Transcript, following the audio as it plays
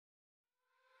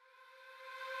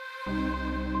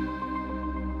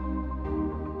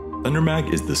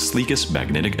ThunderMag is the sleekest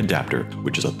magnetic adapter,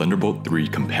 which is a Thunderbolt 3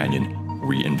 companion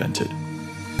reinvented.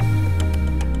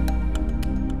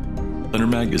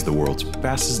 ThunderMag is the world's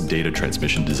fastest data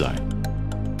transmission design,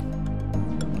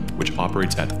 which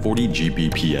operates at 40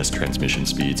 Gbps transmission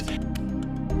speeds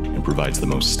and provides the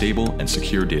most stable and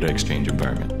secure data exchange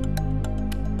environment.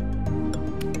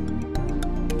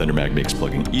 ThunderMag makes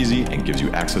plugging easy and gives you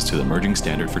access to the emerging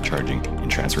standard for charging and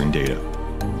transferring data.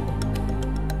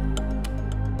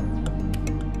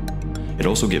 It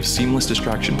also gives seamless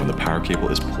distraction when the power cable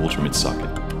is pulled from its socket.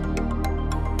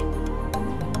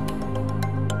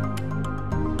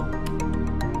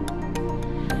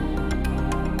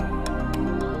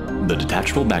 The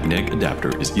detachable magnetic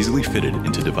adapter is easily fitted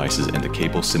into devices and the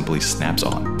cable simply snaps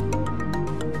on.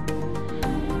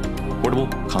 Portable,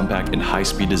 compact, and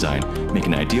high-speed design make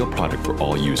an ideal product for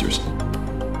all users.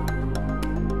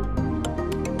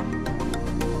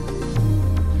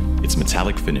 Its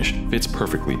metallic finish fits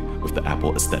perfectly with the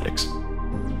Apple aesthetics.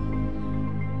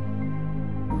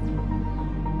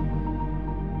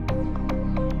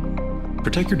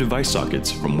 Protect your device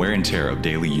sockets from wear and tear of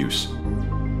daily use.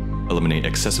 Eliminate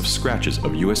excessive scratches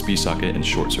of USB socket and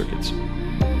short circuits.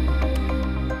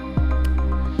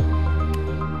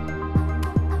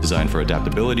 Designed for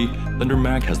adaptability,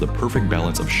 ThunderMag has the perfect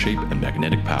balance of shape and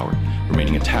magnetic power,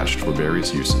 remaining attached for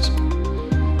various uses.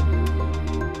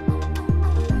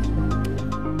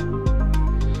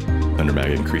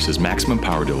 ThunderMag increases maximum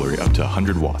power delivery up to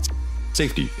 100 watts.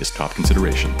 Safety is top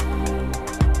consideration.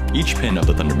 Each pin of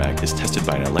the ThunderMag is tested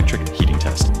by an electric heating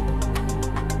test,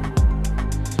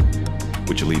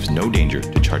 which leaves no danger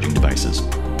to charging devices.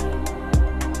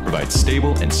 Provides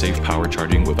stable and safe power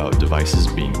charging without devices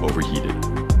being overheated.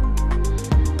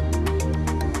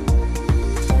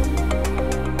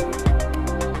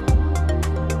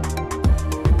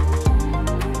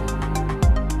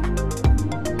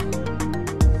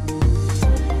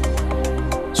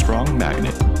 Strong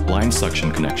magnet, blind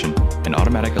suction connection, and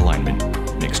automatic alignment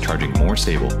makes charging more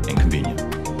stable and convenient.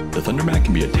 The ThunderMag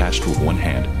can be attached with one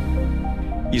hand,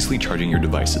 easily charging your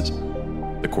devices.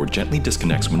 The cord gently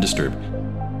disconnects when disturbed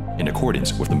in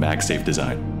accordance with the MagSafe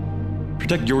design.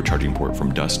 Protect your charging port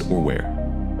from dust or wear.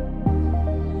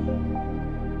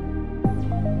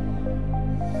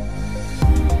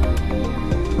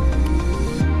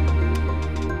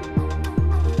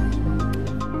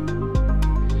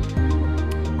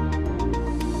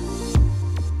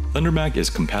 ThunderMag is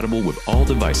compatible with all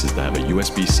devices that have a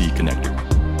USB-C connector.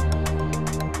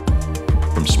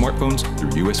 From smartphones through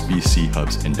USB-C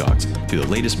hubs and docks to the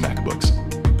latest Macbooks.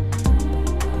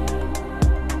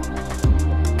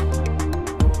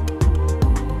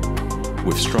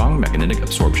 With strong magnetic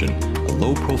absorption, a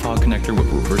low-profile connector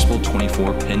with reversible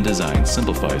 24-pin design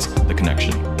simplifies the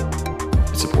connection.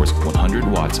 It supports 100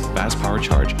 watts of fast power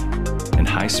charge and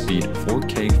high-speed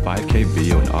 4K, 5K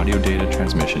video and audio data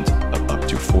transmissions of up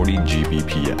to 40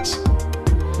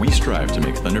 Gbps. We strive to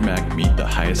make ThunderMag meet the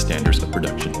highest standards of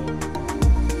production.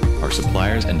 Our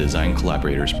suppliers and design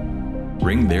collaborators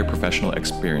bring their professional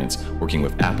experience working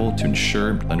with Apple to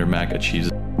ensure ThunderMag achieves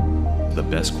the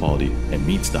best quality and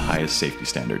meets the highest safety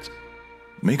standards.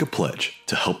 Make a pledge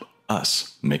to help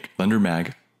us make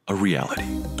ThunderMag a reality.